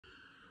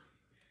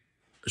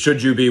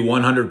Should you be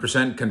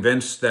 100%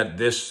 convinced that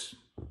this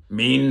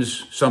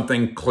means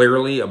something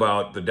clearly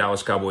about the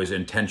Dallas Cowboys'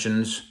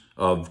 intentions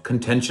of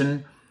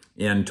contention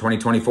in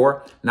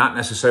 2024? Not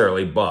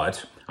necessarily,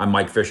 but I'm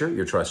Mike Fisher,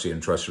 your trusty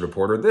and trusted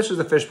reporter. This is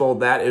the Fishbowl.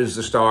 That is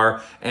the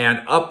Star.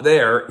 And up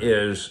there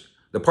is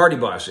the party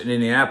bus in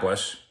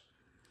Indianapolis,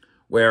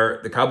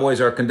 where the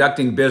Cowboys are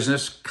conducting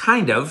business,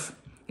 kind of,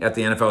 at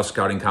the NFL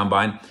Scouting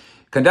Combine.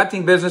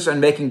 Conducting business and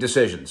making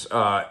decisions.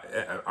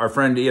 Our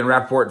friend Ian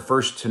Rappaport,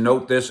 first to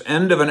note this,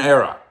 end of an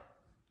era.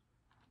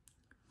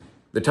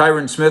 The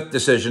Tyron Smith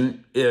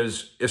decision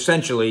is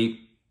essentially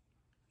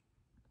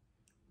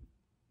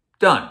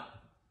done.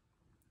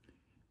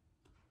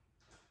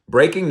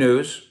 Breaking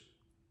news.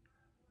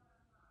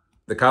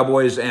 The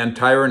Cowboys and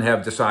Tyron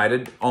have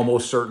decided,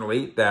 almost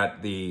certainly,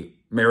 that the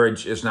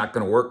marriage is not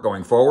going to work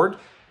going forward.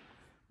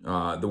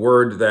 The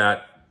word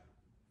that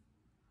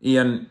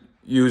Ian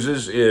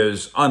uses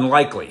is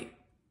unlikely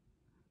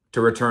to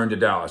return to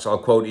Dallas. I'll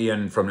quote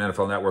Ian from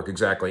NFL Network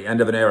exactly.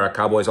 End of an era.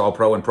 Cowboys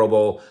All-Pro and Pro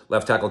Bowl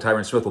left tackle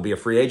Tyron Smith will be a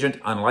free agent,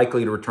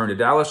 unlikely to return to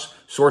Dallas.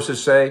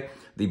 Sources say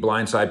the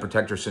blindside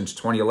protector since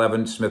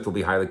 2011, Smith will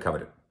be highly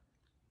coveted.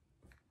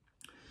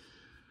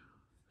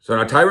 So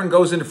now Tyron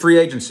goes into free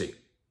agency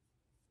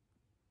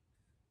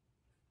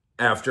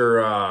after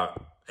a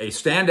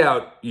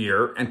standout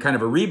year and kind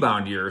of a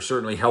rebound year,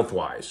 certainly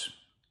health-wise.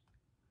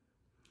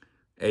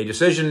 A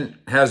decision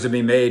has to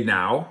be made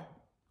now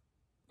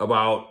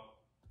about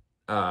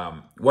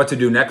what to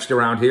do next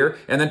around here.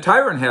 And then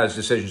Tyron has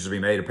decisions to be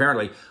made,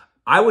 apparently.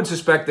 I would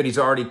suspect that he's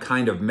already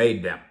kind of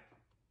made them.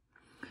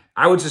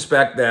 I would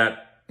suspect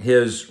that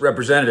his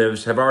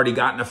representatives have already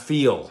gotten a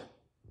feel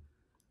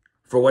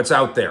for what's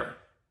out there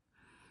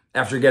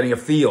after getting a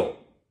feel,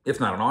 if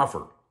not an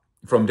offer,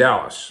 from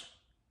Dallas.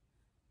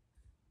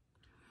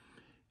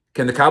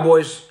 Can the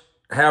Cowboys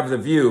have the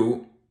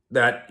view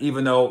that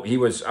even though he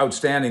was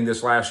outstanding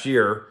this last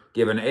year,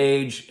 given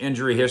age,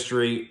 injury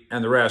history,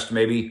 and the rest,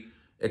 maybe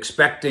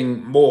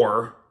expecting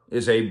more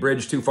is a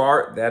bridge too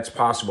far? That's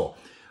possible.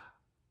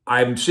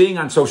 I'm seeing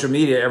on social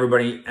media,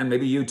 everybody, and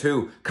maybe you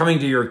too, coming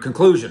to your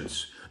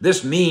conclusions.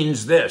 This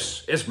means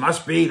this. This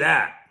must be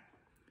that.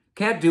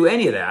 Can't do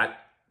any of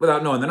that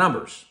without knowing the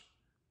numbers.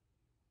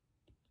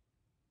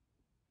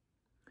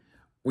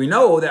 We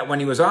know that when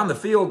he was on the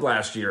field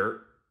last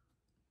year,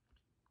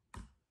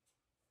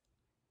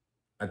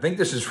 I think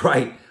this is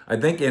right. I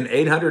think in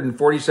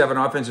 847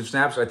 offensive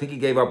snaps, I think he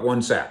gave up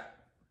one sack.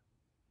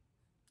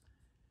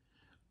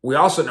 We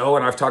also know,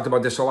 and I've talked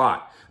about this a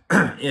lot,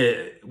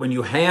 when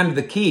you hand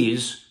the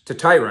keys to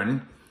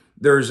Tyron,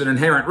 there's an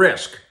inherent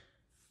risk.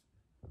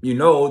 You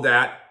know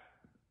that,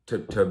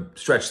 to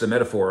stretch the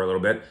metaphor a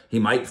little bit, he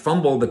might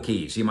fumble the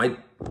keys. He might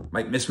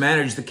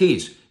mismanage the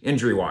keys,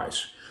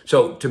 injury-wise.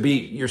 So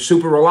you're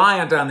super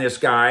reliant on this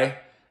guy,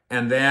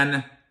 and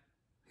then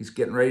he's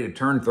getting ready to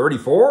turn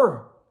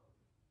 34.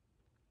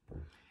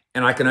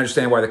 And I can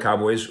understand why the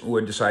Cowboys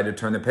would decide to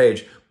turn the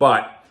page,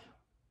 but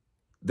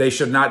they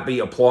should not be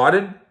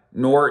applauded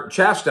nor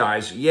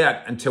chastised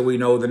yet until we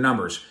know the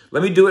numbers.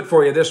 Let me do it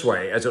for you this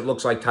way, as it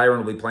looks like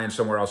Tyron will be playing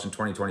somewhere else in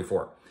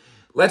 2024.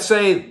 Let's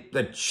say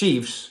the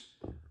Chiefs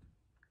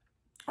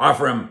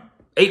offer him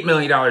 $8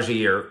 million a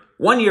year,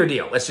 1 year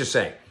deal, let's just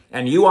say,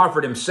 and you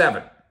offered him $7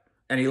 million,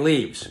 and he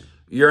leaves.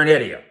 You're an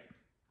idiot.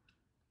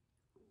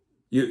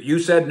 You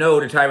said no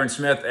to Tyron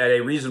Smith at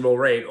a reasonable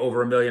rate,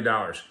 over $1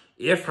 million.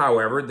 If,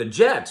 however, the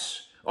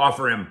Jets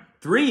offer him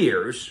 3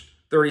 years,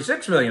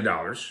 $36 million,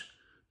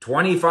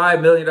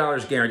 $25 million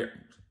guaranteed,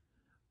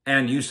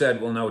 and you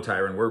said, well, no,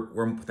 Tyron,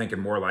 we're thinking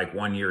more like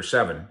 1 year,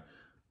 $7 million,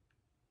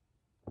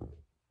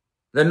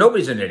 then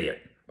nobody's an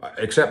idiot,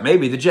 except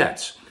maybe the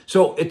Jets.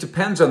 So it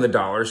depends on the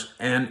dollars,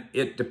 and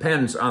it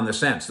depends on the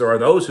cents. There are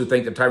those who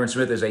think that Tyron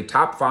Smith is a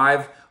top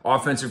 5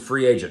 offensive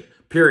free agent,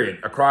 period,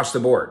 across the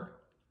board.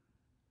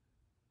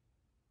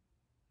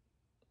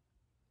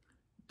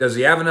 Does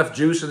he have enough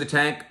juice in the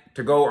tank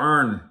to go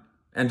earn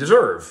and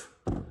deserve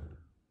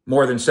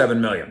more than $7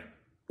 million?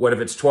 What if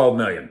it's $12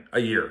 million a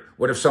year?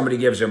 What if somebody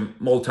gives him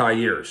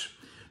multi-years?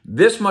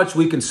 This much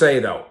we can say,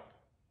 though.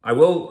 I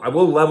will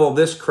level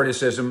this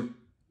criticism,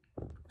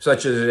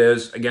 such as it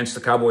is, against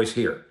the Cowboys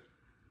here.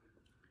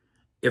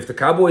 If the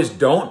Cowboys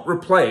don't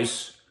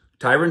replace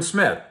Tyron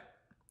Smith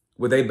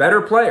with a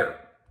better player,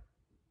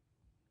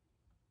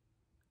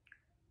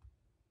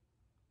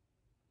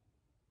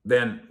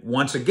 then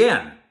once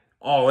again,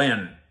 all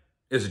in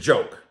is a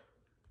joke.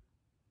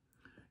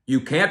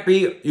 You can't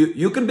be,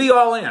 you can be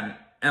all in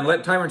and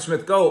let Tyron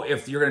Smith go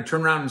if you're going to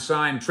turn around and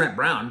sign Trent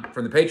Brown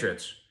from the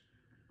Patriots.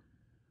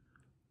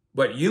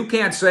 But you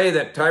can't say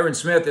that Tyron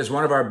Smith is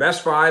one of our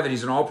best 5 and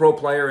he's an all-pro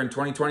player in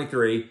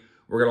 2023.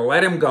 We're going to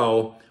let him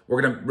go.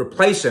 We're going to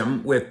replace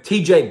him with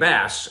TJ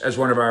Bass as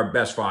one of our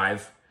best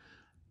 5,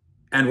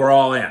 and we're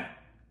all in.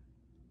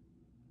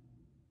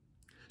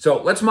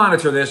 So let's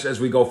monitor this as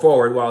we go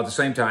forward, while at the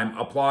same time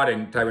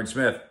applauding Tyron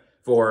Smith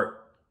for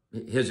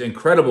his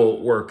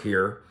incredible work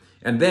here.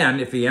 And then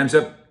if he ends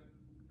up,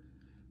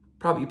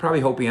 you probably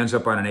hope he ends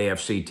up on an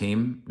AFC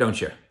team, don't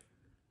you?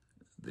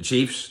 The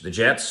Chiefs, the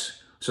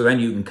Jets, So then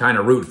you can kind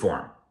of root for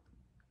him.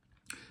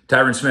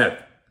 Tyron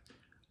Smith,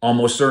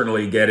 almost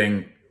certainly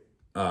getting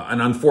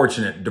an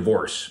unfortunate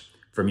divorce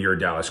from your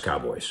Dallas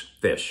Cowboys.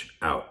 Fish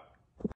out.